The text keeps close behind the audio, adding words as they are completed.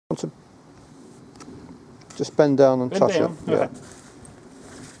To just bend down and touch it. Yeah.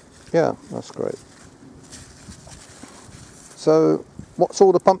 Yeah, that's great. So, what's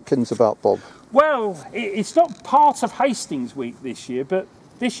all the pumpkins about, Bob? Well, it's not part of Hastings Week this year, but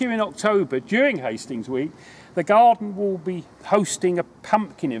this year in October, during Hastings Week, the garden will be hosting a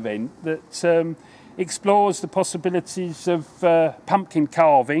pumpkin event that explores the possibilities of pumpkin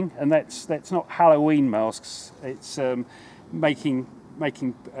carving, and that's not Halloween masks. It's making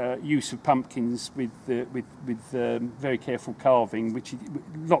use of pumpkins with very careful carving, which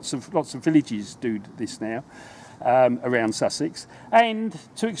lots of villages do this now around Sussex, and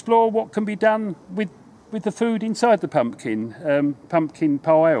to explore what can be done with the food inside the pumpkin, pumpkin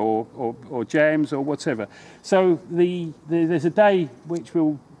pie or jams or whatever. So there's a day which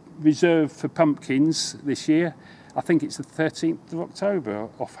we'll reserve for pumpkins this year. I think it's the 13th of October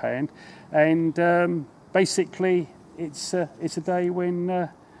offhand, and basically it's a day when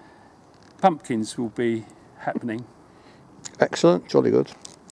pumpkins will be happening. Excellent, jolly good.